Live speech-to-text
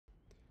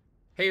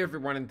Hey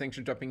everyone, and thanks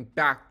for jumping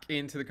back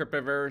into the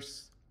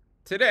cryptoverse.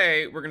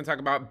 Today, we're going to talk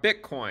about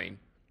Bitcoin,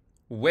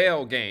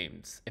 whale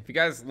games. If you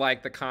guys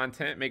like the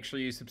content, make sure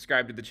you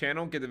subscribe to the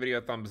channel, give the video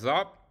a thumbs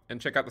up, and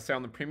check out the sale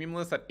on the premium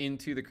list at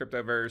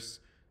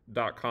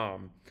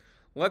intothecryptoverse.com.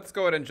 Let's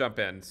go ahead and jump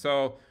in.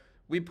 So,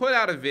 we put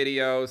out a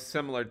video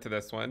similar to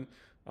this one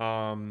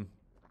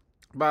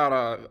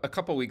about a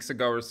couple weeks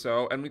ago or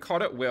so, and we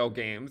called it Whale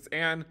Games,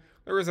 and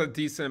there was a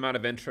decent amount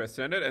of interest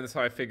in it, and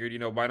so I figured,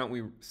 why don't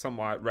we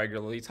somewhat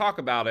regularly talk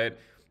about it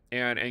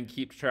and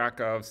keep track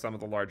of some of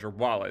the larger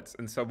wallets.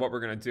 And so what we're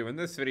going to do in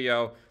this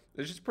video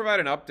is just provide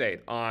an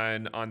update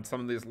on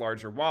some of these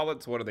larger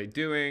wallets. What are they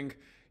doing?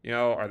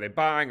 Are they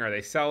buying? Are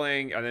they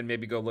selling? And then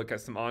maybe go look at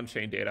some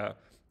on-chain data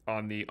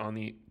on the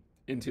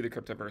Into the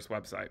Cryptoverse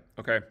website.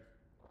 Okay.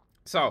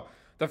 So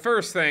the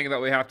first thing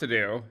that we have to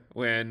do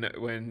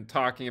when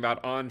talking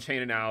about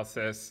on-chain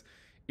analysis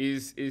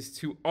is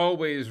to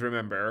always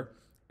remember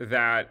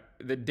that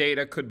the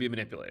data could be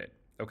manipulated.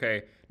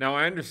 Okay. Now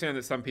I understand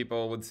that some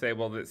people would say,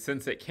 well, that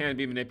since it can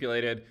be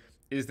manipulated,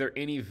 is there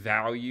any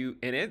value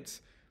in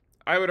it?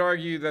 I would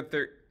argue that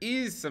there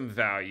is some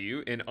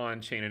value in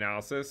on-chain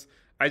analysis.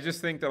 I just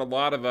think that a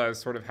lot of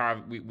us sort of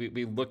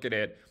we look at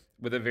it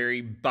with a very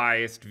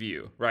biased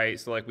view, right?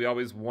 So like we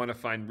always want to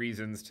find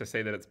reasons to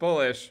say that it's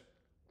bullish,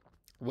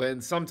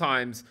 when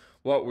sometimes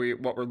what we're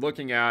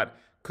looking at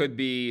could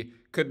be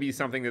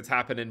something that's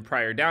happened in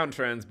prior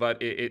downtrends,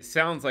 but it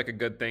sounds like a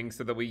good thing,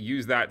 so that we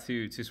use that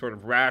to sort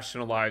of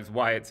rationalize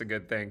why it's a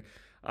good thing.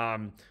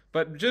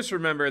 But just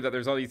remember that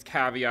there's all these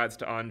caveats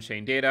to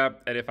on-chain data,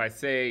 and if I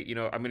say, I'm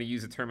going to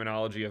use the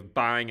terminology of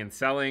buying and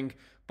selling,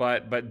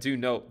 but do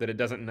note that it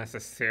doesn't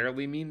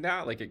necessarily mean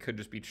that. Like, it could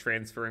just be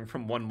transferring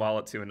from one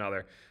wallet to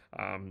another.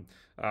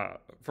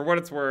 For what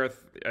it's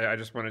worth, I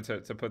just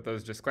wanted to put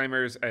those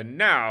disclaimers, and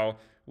now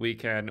we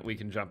can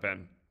jump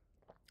in.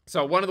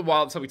 So one of the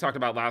wallets that we talked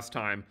about last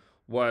time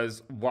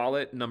was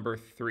wallet number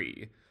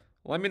 3.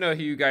 Let me know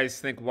who you guys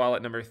think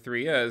wallet number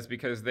 3 is,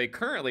 because they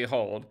currently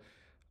hold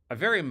a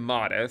very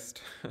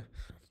modest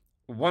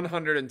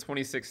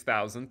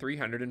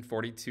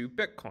 126,342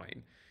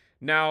 Bitcoin.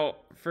 Now,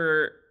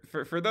 for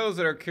those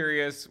that are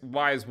curious,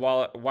 why is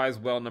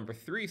whale number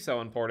 3 so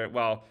important?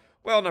 Well,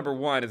 whale number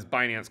 1 is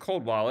Binance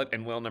Cold Wallet,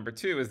 and whale number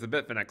 2 is the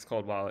Bitfinex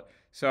Cold Wallet.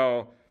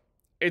 So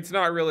it's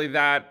not really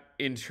that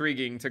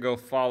intriguing to go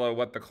follow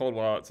what the cold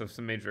wallets of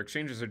some major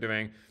exchanges are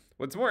doing.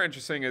 What's more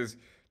interesting is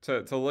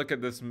to look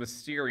at this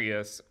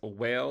mysterious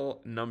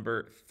whale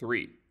number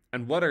 3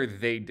 and what are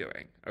they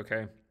doing.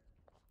 Okay.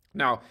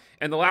 Now,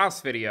 in the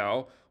last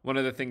video, one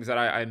of the things that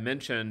I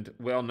mentioned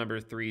whale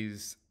number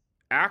 3's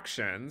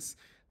actions.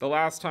 The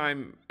last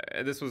time,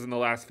 this was in the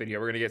last video,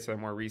 we're going to get to the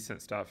more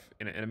recent stuff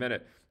in a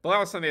minute. The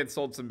last time they had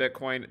sold some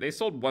Bitcoin, they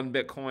sold 1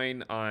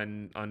 Bitcoin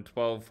on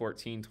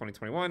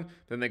 12/14/2021.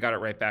 Then they got it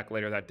right back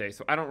later that day.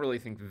 So I don't really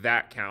think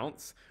that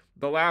counts.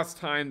 The last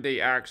time they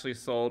actually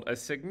sold a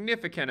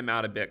significant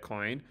amount of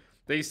Bitcoin,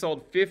 they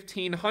sold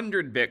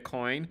 1,500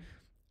 Bitcoin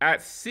at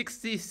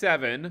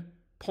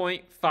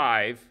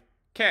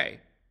 67.5K.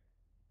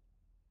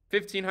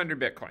 1,500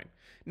 Bitcoin.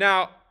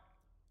 Now,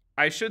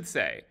 I should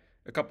say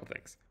a couple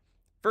things.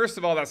 First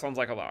of all, that sounds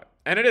like a lot.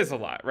 And it is a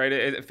lot, right?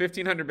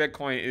 1,500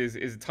 Bitcoin is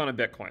a ton of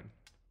Bitcoin.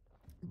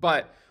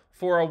 But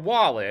for a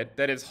wallet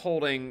that is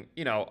holding,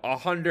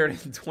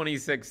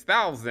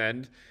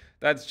 126,000,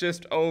 that's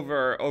just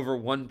over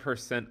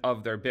 1%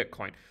 of their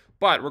Bitcoin.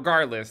 But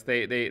regardless,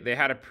 they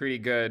had a pretty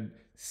good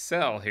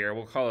sell here.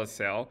 We'll call it a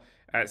sell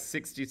at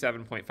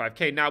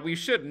 67.5K. Now, we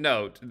should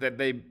note that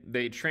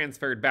they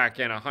transferred back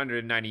in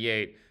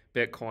 198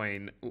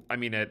 Bitcoin. I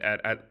mean,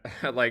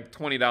 at like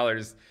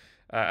 $20,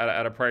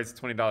 at a price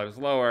 $20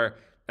 lower.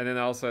 And then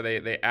also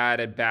they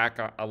added back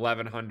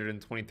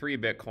 1,123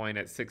 Bitcoin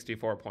at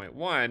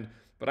 64.1.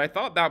 But I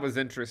thought that was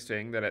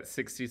interesting that at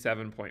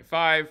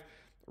 67.5,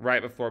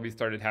 right before we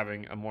started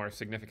having a more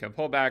significant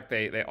pullback,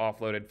 they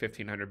offloaded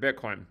 1,500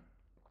 Bitcoin.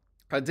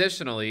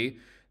 Additionally,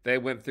 they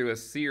went through a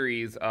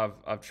series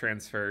of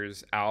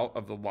transfers out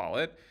of the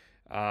wallet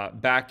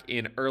back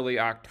in early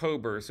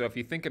October. So if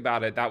you think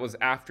about it, that was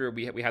after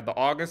we had the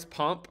August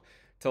pump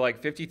to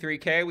like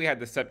 53K. We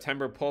had the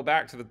September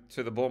pullback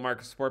to the bull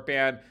market support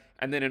band.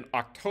 And then in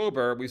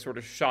October, we sort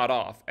of shot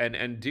off.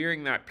 And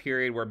during that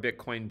period where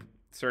Bitcoin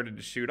started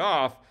to shoot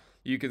off,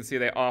 you can see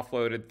they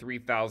offloaded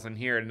 3,000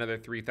 here, another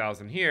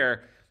 3,000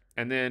 here,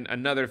 and then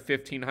another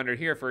 1,500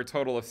 here for a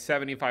total of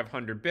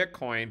 7,500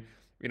 Bitcoin,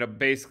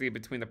 basically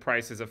between the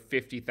prices of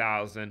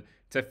 50,000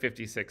 to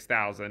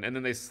 56,000. And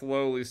then they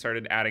slowly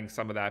started adding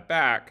some of that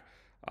back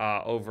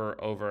over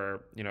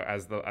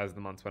as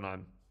the months went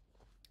on,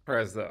 or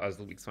as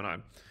the weeks went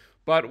on.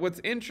 But what's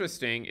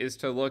interesting is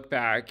to look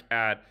back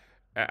at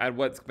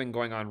what's been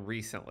going on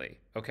recently,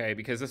 okay?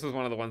 Because this was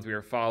one of the ones we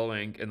were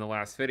following in the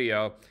last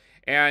video.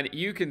 And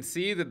you can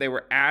see that they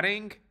were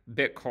adding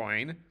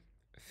Bitcoin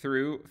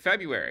through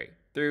February,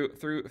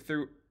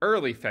 through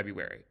early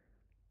February.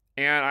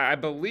 And I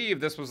believe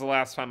this was the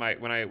last time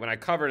when I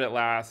covered it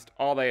last,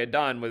 all they had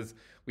done was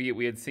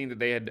we had seen that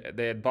they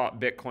had bought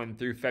Bitcoin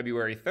through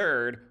February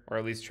 3rd, or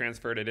at least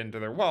transferred it into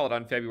their wallet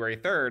on February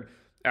 3rd,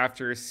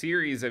 after a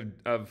series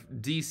of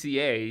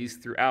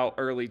DCAs throughout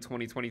early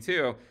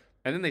 2022,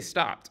 and then they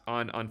stopped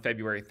on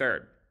February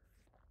 3rd.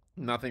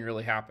 Nothing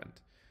really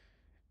happened.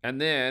 And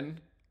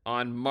then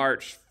on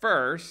March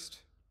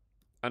 1st,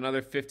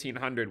 another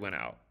 1,500 went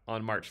out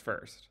on March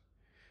 1st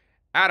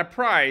at a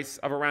price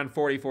of around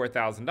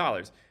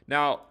 $44,000.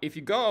 Now, if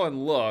you go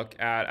and look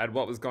at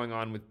what was going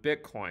on with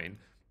Bitcoin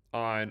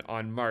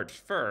on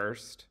March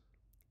 1st,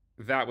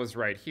 that was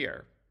right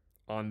here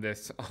on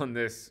this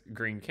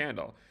green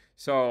candle.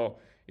 So,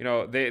 you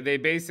know, they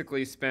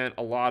basically spent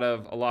a lot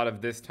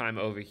of this time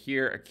over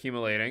here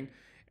accumulating,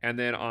 and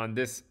then on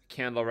this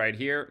candle right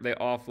here, they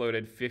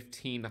offloaded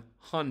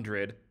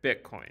 1,500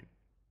 Bitcoin.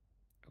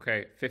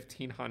 Okay,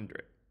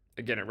 1,500.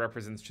 Again, it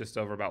represents just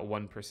over about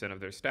 1% of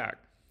their stack.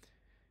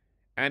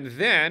 And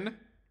then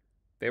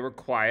they were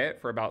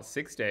quiet for about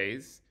 6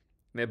 days.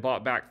 And they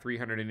bought back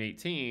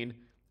 318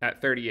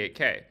 at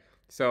 38K.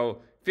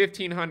 So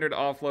 1,500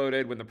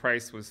 offloaded when the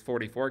price was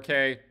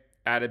 44K,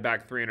 added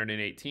back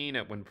 318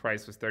 at when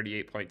price was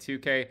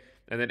 38.2K,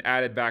 and then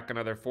added back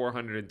another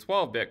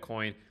 412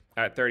 Bitcoin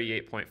at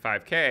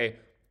 38.5K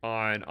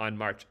on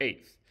March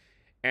 8th.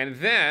 And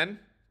then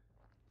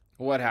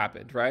what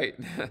happened, right?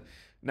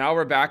 Now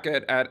we're back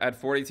at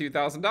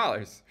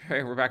 $42,000,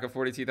 right? We're back at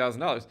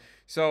 $42,000.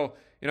 So,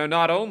 you know,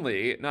 not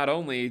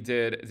only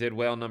did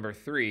whale number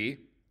 3,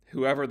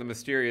 whoever the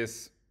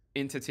mysterious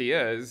entity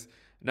is,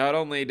 not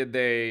only did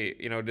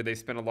they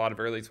spend a lot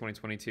of early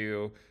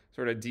 2022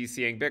 sort of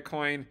DCing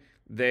Bitcoin,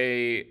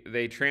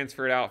 they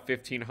transferred out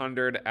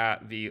 1,500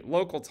 at the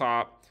local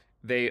top.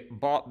 They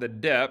bought the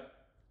dip,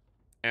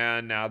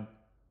 and now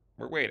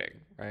we're waiting,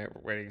 right?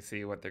 We're waiting to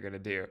see what they're going to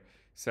do.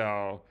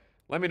 So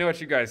let me know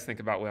what you guys think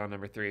about whale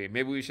number 3.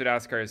 Maybe we should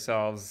ask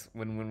ourselves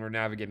when we're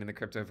navigating the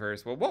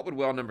cryptoverse, well, what would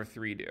whale number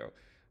 3 do?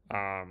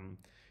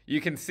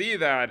 You can see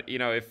that, you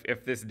know,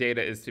 if this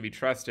data is to be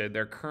trusted,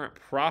 their current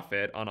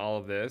profit on all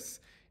of this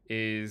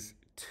is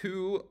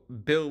 $2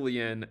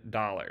 billion.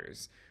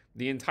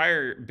 The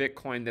entire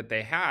Bitcoin that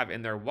they have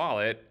in their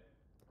wallet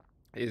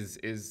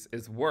is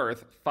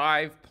worth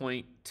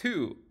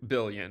 $5.2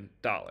 billion.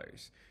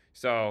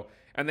 So,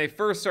 and they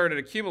first started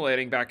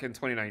accumulating back in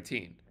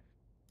 2019.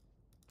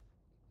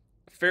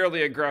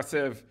 Fairly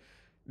aggressive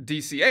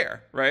DCA,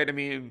 right? I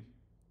mean,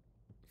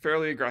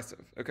 fairly aggressive,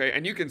 okay?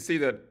 And you can see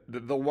that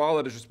the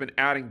wallet has just been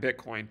adding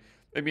Bitcoin.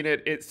 I mean,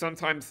 it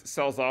sometimes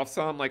sells off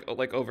some,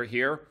 like over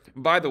here.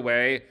 By the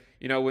way,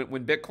 you know,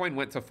 when Bitcoin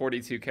went to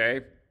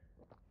 42K,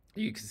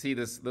 you can see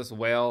this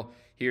whale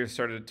here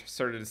started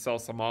to sell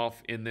some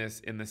off in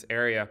this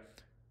area.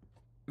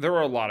 There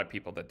were a lot of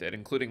people that did,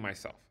 including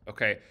myself,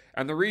 okay?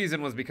 And the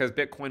reason was because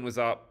Bitcoin was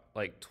up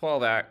like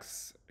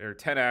 12x or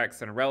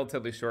 10x in a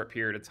relatively short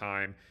period of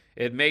time.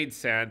 It made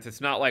sense.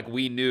 It's not like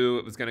we knew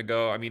it was going to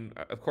go. I mean,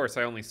 of course,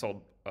 I only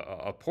sold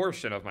a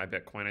portion of my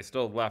Bitcoin. I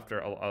still left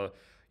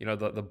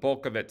the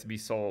bulk of it to be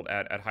sold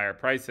at higher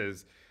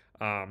prices.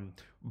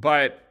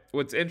 But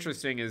what's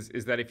interesting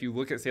is that if you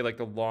look at, say, like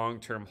the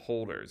long-term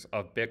holders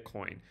of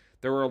Bitcoin,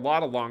 there were a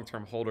lot of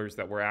long-term holders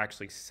that were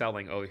actually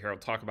selling over here. I'll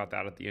talk about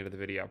that at the end of the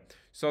video.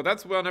 So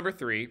that's whale number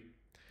 3,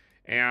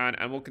 and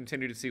we'll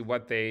continue to see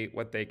what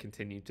they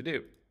continue to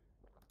do.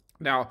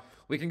 Now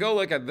we can go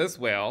look at this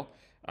whale.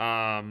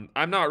 I'm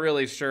not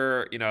really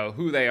sure, you know,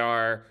 who they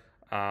are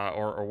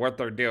or what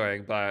they're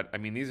doing, but I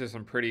mean, these are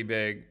some pretty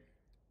big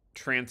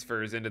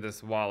transfers into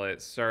this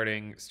wallet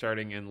starting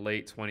in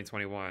late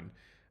 2021,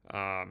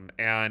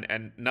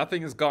 and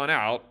nothing has gone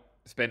out.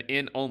 It's been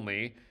in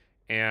only.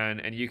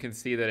 And you can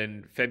see that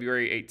in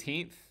February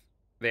 18th,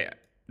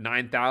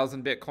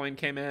 9,000 Bitcoin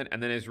came in.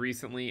 And then as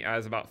recently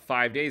as about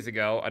 5 days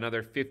ago,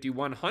 another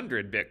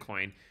 5,100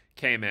 Bitcoin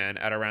came in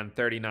at around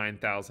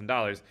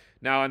 $39,000.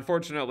 Now,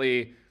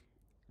 unfortunately,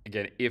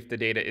 again, if the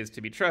data is to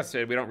be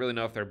trusted, we don't really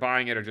know if they're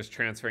buying it or just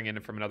transferring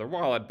it from another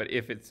wallet. But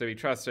if it's to be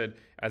trusted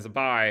as a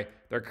buy,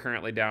 they're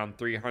currently down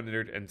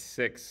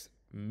 $306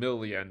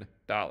 million.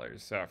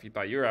 So if you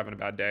thought you were having a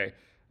bad day,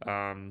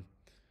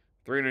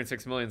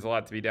 306 million is a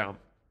lot to be down.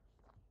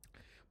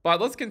 But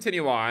let's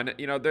continue on.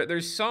 You know,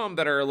 there's some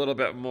that are a little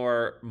bit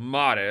more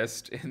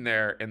modest in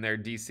their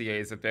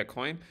DCAs of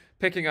Bitcoin,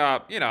 picking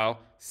up, you know,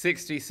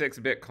 66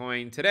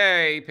 Bitcoin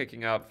today,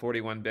 picking up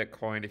 41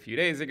 Bitcoin a few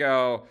days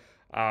ago.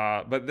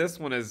 But this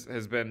one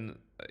has been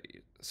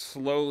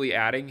slowly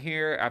adding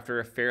here after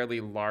a fairly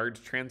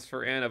large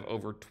transfer in of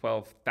over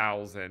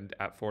 12,000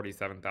 at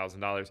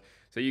 $47,000.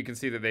 So you can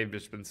see that they've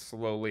just been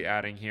slowly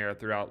adding here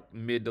throughout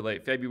mid to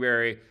late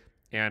February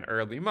and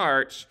early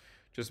March.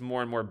 Just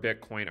more and more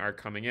Bitcoin are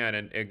coming in.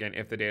 And again,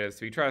 if the data is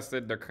to be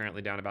trusted, they're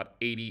currently down about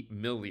 $80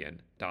 million.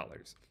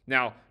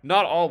 Now,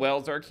 not all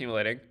whales are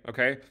accumulating,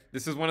 okay?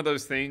 This is one of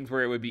those things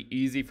where it would be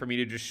easy for me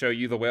to just show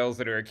you the whales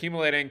that are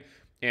accumulating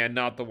and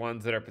not the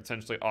ones that are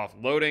potentially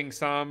offloading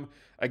some.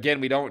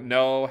 Again, we don't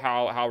know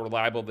how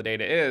reliable the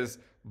data is,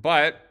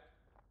 but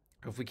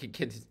if we can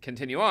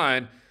continue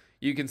on,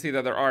 you can see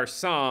that there are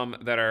some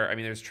that are, I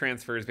mean, there's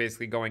transfers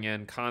basically going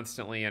in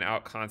constantly and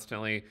out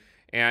constantly.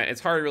 And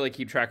it's hard to really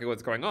keep track of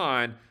what's going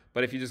on.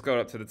 But if you just go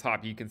up to the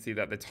top, you can see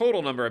that the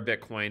total number of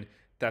Bitcoin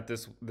that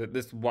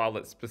this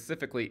wallet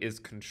specifically is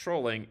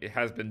controlling, it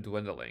has been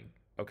dwindling.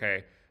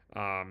 Okay,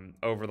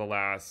 over the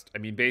last, I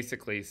mean,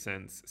 basically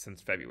since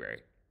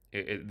February.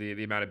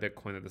 The amount of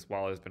Bitcoin that this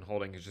wallet has been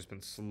holding has just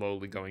been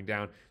slowly going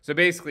down. So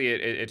basically,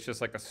 it's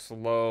just like a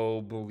slow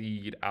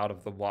bleed out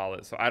of the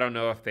wallet. So I don't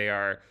know if they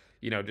are,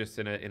 just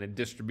in a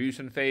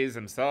distribution phase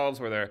themselves,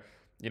 where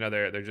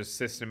they're just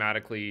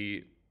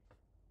systematically,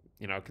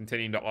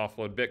 continuing to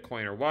offload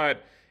Bitcoin or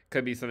what.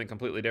 Could be something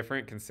completely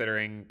different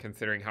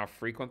considering how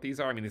frequent these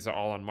are. I mean, these are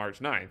all on March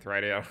 9th,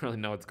 right? I don't really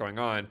know what's going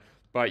on,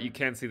 but you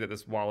can see that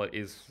this wallet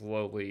is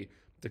slowly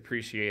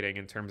depreciating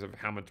in terms of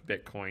how much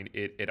Bitcoin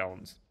it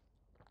owns.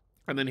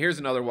 And then here's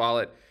another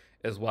wallet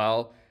as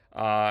well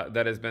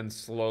that has been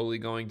slowly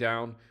going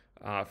down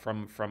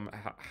from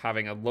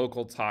having a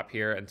local top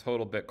here and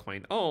total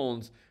Bitcoin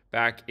owns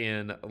back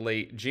in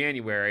late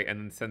January, and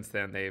then since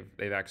then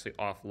they've actually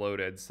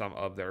offloaded some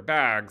of their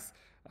bags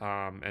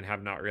and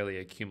have not really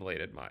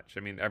accumulated much.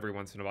 I mean, every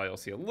once in a while you'll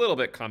see a little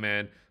bit come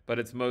in, but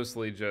it's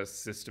mostly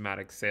just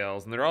systematic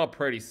sales, and they're all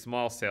pretty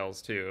small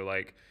sales too,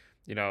 like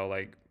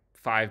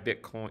 5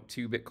 Bitcoin,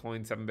 2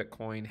 Bitcoin, 7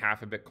 Bitcoin,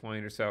 half a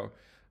Bitcoin or so.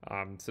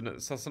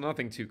 So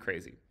nothing too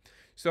crazy.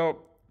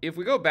 So if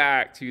we go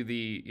back to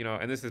the,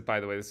 and this is, by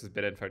the way, this is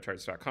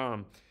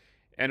bitinfocharts.com,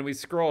 and we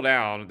scroll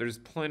down, there's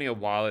plenty of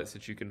wallets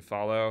that you can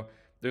follow.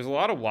 There's a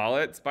lot of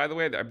wallets, by the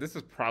way. This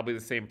is probably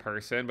the same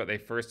person, but they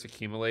first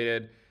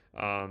accumulated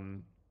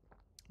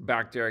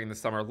back during the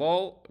summer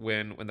lull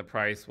when the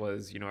price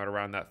was, at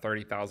around that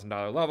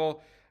 $30,000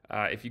 level.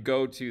 If you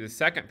go to the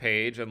second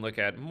page and look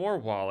at more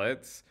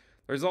wallets,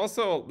 there's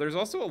also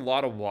a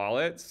lot of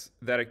wallets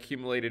that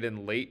accumulated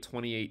in late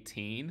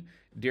 2018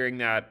 during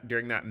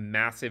that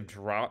massive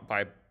drop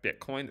by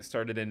Bitcoin that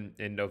started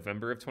in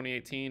November of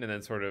 2018 and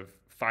then sort of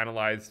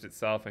finalized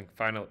itself, and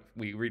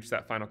we reached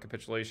that final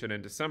capitulation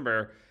in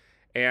December,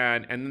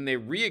 and then they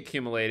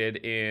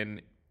reaccumulated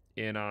in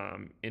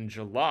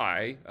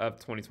July of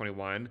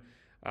 2021,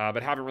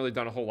 but haven't really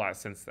done a whole lot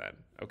since then.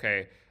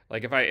 Okay.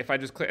 Like if I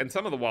just click, and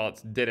some of the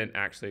wallets didn't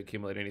actually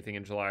accumulate anything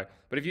in July,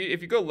 but if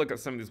you go look at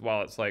some of these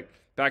wallets, like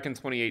back in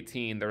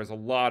 2018, there was a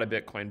lot of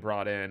Bitcoin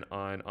brought in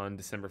on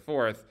December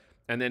 4th,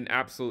 and then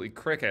absolutely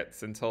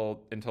crickets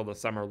until the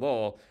summer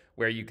lull,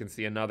 where you can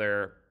see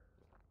another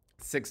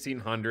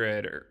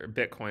 1,600 or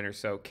Bitcoin or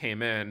so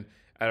came in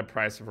at a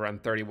price of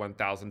around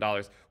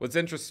 $31,000. What's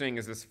interesting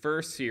is this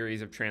first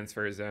series of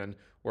transfers in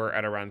were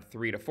at around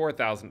 $3,000 to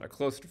 $4,000, or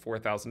close to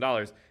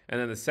 $4,000, and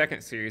then the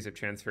second series of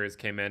transfers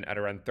came in at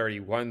around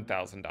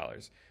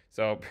 $31,000.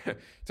 So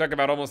talk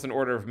about almost an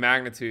order of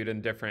magnitude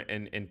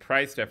in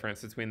price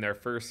difference between their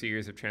first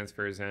series of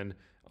transfers in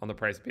on the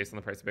price based on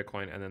the price of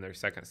Bitcoin and then their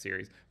second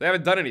series. They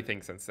haven't done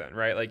anything since then,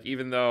 right? Like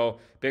even though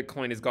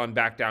Bitcoin has gone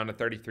back down to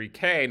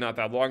 33K not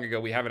that long ago,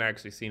 we haven't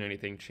actually seen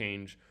anything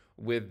change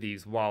with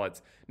these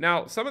wallets.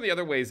 Now, some of the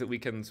other ways that we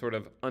can sort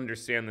of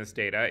understand this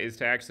data is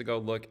to actually go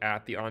look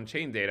at the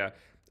on-chain data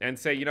and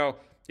say,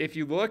 if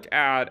you look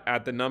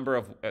at the number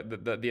of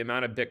the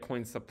amount of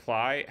Bitcoin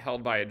supply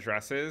held by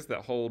addresses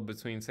that hold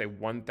between, say,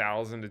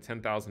 1,000 to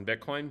 10,000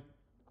 Bitcoin,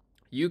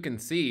 you can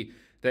see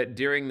that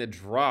during the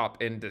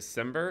drop in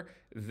December,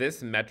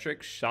 this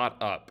metric shot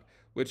up,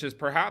 which is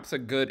perhaps a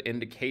good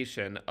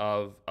indication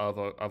of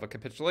a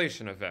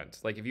capitulation event.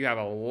 Like if you have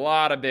a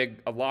lot of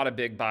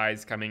big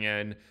buys coming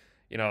in,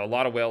 a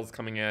lot of whales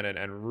coming in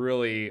and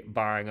really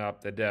buying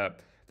up the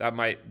dip, that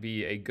might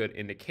be a good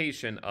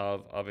indication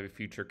of a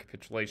future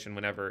capitulation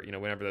whenever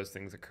those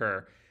things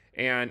occur.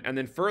 And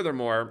then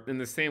furthermore, in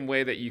the same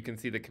way that you can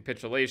see the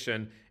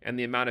capitulation and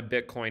the amount of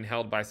Bitcoin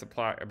held by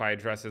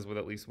addresses with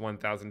at least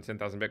 1,000,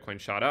 10,000 Bitcoin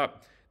shot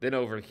up, then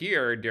over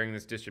here during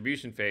this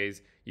distribution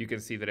phase, you can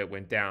see that it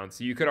went down.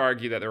 So you could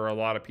argue that there were a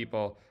lot of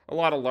people, a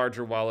lot of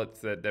larger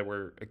wallets that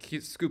were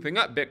scooping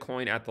up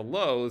Bitcoin at the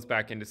lows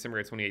back in December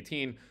of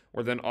 2018,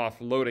 were then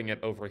offloading it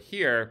over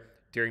here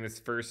during this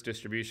first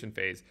distribution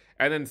phase.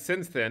 And then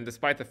since then,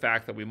 despite the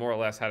fact that we more or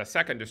less had a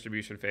second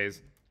distribution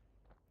phase,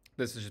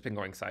 this has just been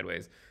going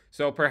sideways.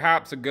 So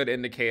perhaps a good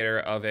indicator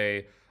of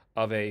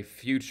a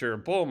future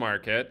bull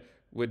market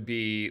would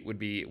be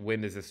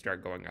when does this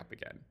start going up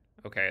again?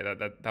 Okay,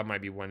 that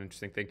might be one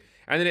interesting thing.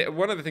 And then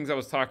one of the things I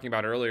was talking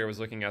about earlier was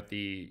looking at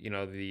the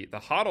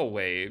HODL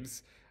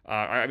waves.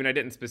 I mean, I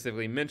didn't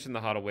specifically mention the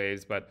HODL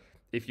waves, but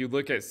if you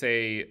look at,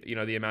 say,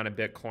 the amount of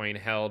Bitcoin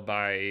held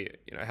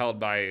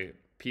by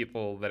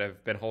people that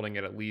have been holding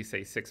it at least,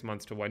 say, 6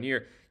 months to 1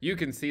 year, you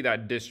can see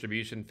that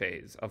distribution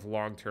phase of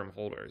long-term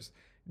holders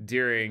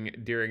during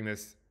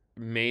this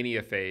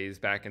mania phase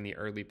back in the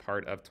early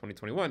part of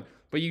 2021,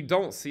 but you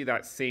don't see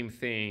that same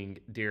thing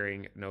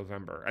during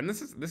November. And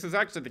this is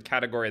actually the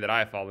category that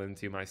I fall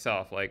into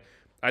myself. Like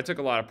I took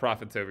a lot of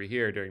profits over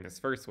here during this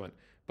first one,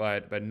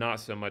 but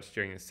not so much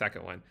during the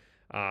second one.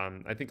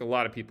 I think a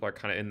lot of people are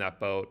kind of in that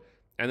boat.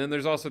 And then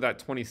there's also that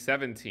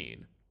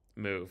 2017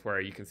 move where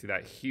you can see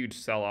that huge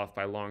sell-off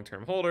by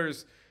long-term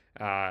holders,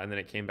 and then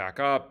it came back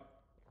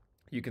up.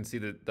 You can see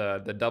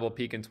the double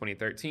peak in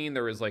 2013.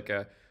 There was like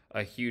a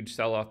a huge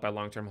sell-off by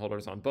long-term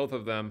holders on both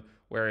of them,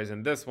 whereas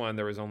in this one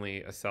there was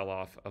only a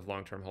sell-off of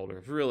long-term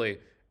holders really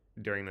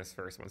during this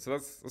first one. So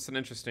that's an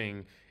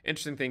interesting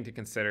thing to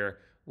consider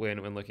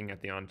when looking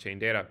at the on-chain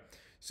data.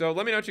 So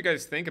let me know what you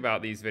guys think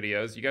about these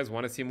videos. You guys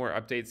want to see more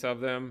updates of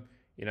them?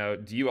 You know,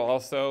 do you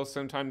also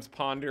sometimes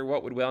ponder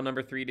what would whale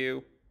number 3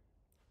 do?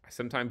 I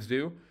sometimes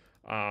do.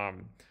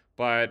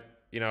 But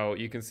you know,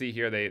 you can see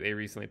here they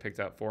recently picked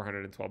up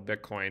 412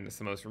 Bitcoin. It's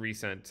the most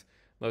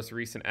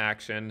recent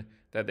action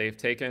that they've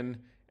taken,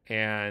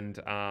 and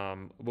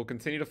we'll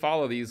continue to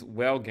follow these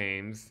whale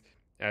games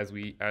as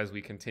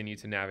we continue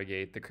to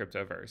navigate the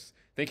cryptoverse.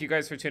 Thank you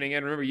guys for tuning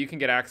in. Remember, you can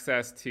get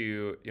access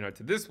to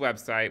to this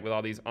website with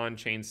all these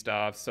on-chain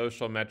stuff,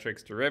 social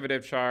metrics,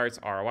 derivative charts,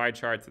 ROI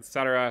charts,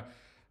 etc.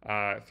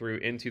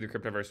 Through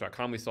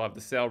intothecryptoverse.com. We still have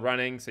the sale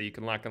running, so you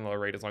can lock in the low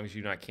rate as long as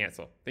you do not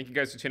cancel. Thank you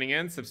guys for tuning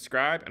in.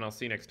 Subscribe, and I'll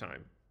see you next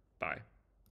time. Bye.